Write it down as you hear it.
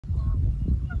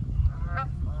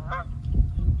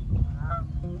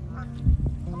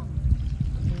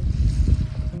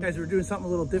Guys, we're doing something a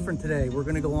little different today. We're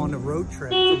going to go on a road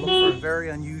trip to look for a very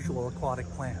unusual aquatic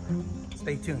plant.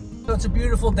 Stay tuned. So it's a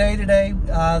beautiful day today.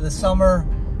 The summer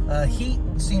heat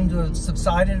seemed to have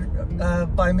subsided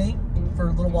by me for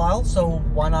a little while, so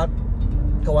why not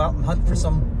go out and hunt for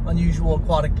some unusual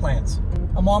aquatic plants.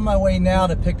 I'm on my way now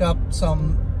to pick up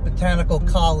some botanical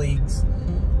colleagues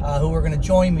who are going to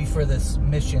join me for this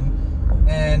mission,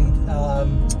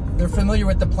 and they're familiar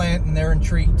with the plant and they're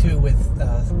intrigued too with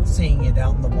seeing it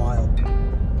out in the wild.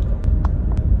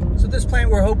 So this plant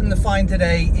we're hoping to find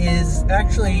today is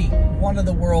actually one of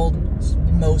the world's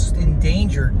most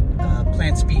endangered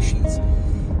plant species.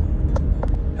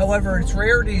 However, its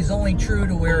rarity is only true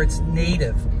to where it's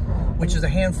native, which is a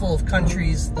handful of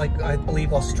countries like I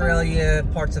believe Australia,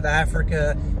 parts of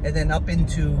Africa, and then up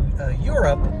into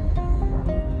Europe.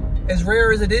 As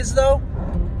rare as it is though,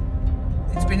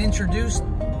 it's been introduced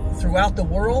throughout the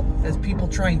world as people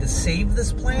trying to save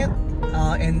this plant,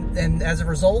 and as a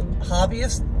result,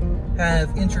 hobbyists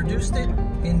have introduced it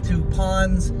into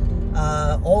ponds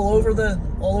all over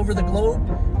the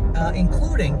globe,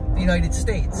 including the United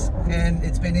States. And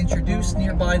it's been introduced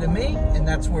nearby to me, and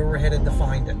that's where we're headed to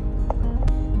find it.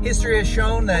 History has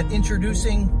shown that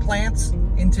introducing plants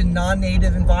into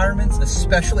non-native environments,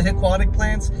 especially aquatic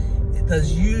plants,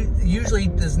 usually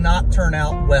does not turn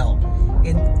out well.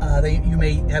 You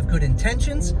may have good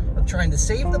intentions of trying to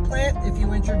save the plant if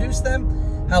you introduce them.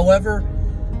 However,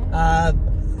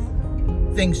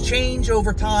 things change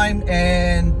over time,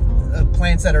 and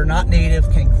plants that are not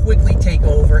native can quickly take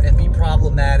over and be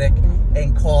problematic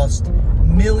and cost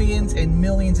millions and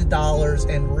millions of dollars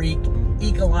and wreak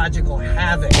ecological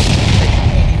havoc that you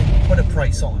can't even put a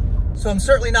price on. So I'm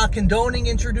certainly not condoning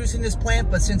introducing this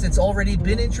plant, but since it's already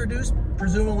been introduced,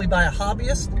 presumably by a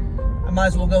hobbyist, I might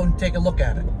as well go and take a look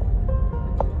at it.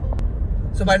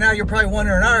 So by now you're probably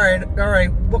wondering, all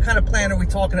right, what kind of plant are we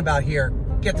talking about here?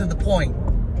 Get to the point.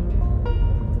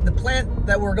 The plant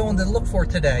that we're going to look for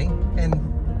today, and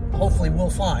hopefully we'll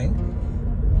find,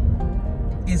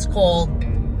 is called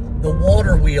the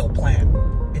Waterwheel plant.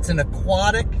 It's an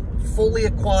aquatic, fully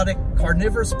aquatic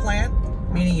carnivorous plant,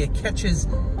 meaning it catches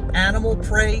animal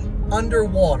prey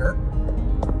underwater.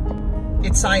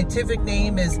 Its scientific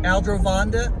name is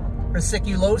Aldrovanda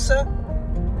vesiculosa.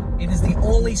 It is the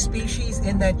only species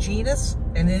in that genus,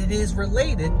 and it is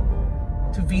related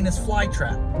to Venus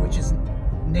Flytrap, which is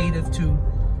native to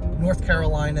North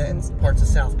Carolina and parts of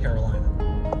South Carolina.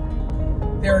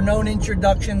 There are known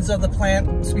introductions of the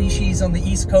plant species on the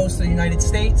east coast of the United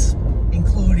States,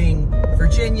 including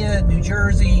Virginia, New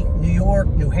Jersey, New York,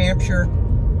 New Hampshire.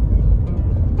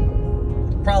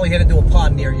 Probably headed to a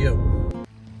pond near you.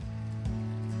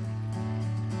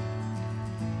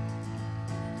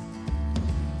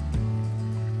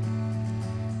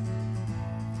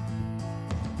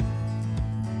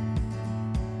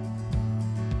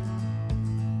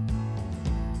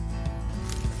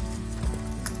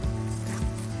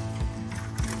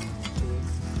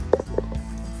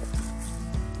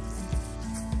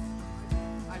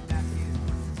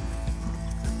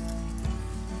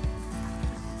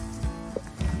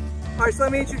 All right, so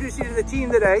let me introduce you to the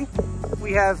team today.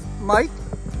 We have Mike,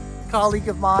 colleague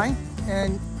of mine,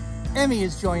 and Emmy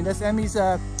has joined us. Emmy's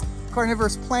a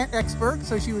carnivorous plant expert,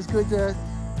 so she was good to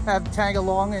have tag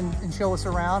along and show us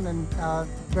around, and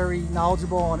very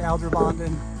knowledgeable on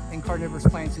Aldrovanda and carnivorous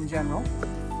plants in general.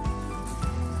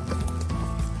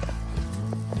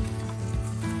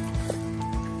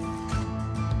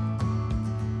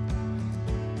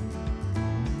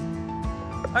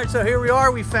 All right, so here we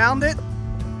are, we found it.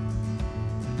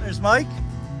 There's Mike,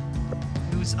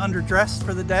 who's underdressed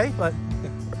for the day, but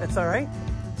that's all right.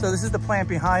 So this is the plant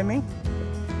behind me.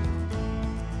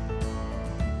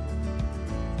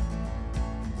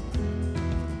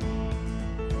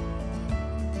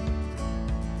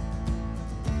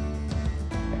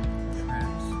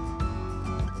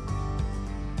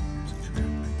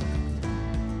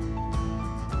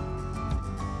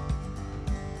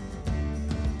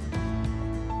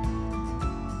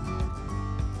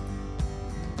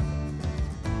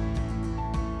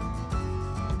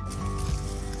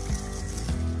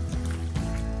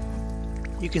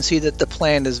 You can see that the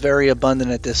plant is very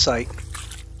abundant at this site.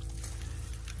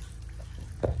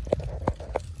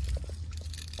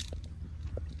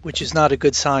 Which is not a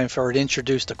good sign for an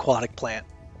introduced aquatic plant.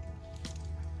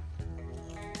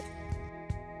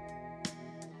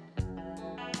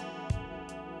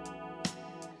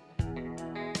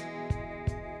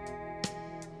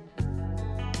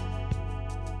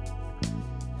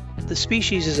 The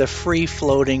species is a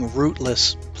free-floating,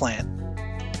 rootless plant.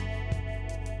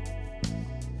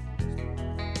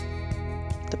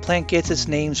 The plant gets its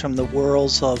names from the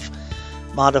whorls of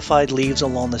modified leaves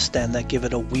along the stem that give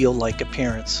it a wheel-like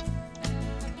appearance.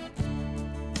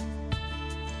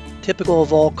 Typical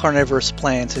of all carnivorous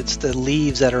plants, it's the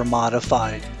leaves that are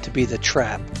modified to be the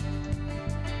trap.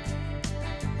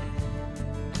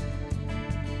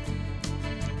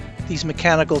 These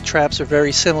mechanical traps are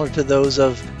very similar to those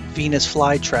of Venus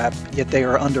Flytrap, yet they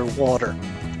are underwater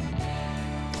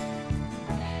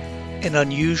and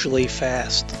unusually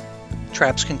fast.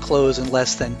 Traps can close in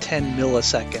less than 10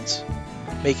 milliseconds,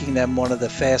 making them one of the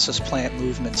fastest plant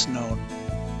movements known.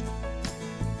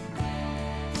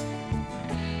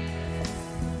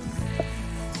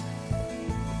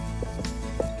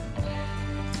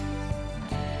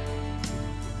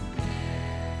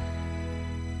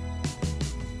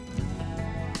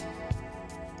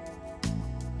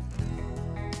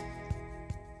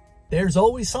 There's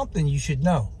always something you should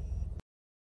know.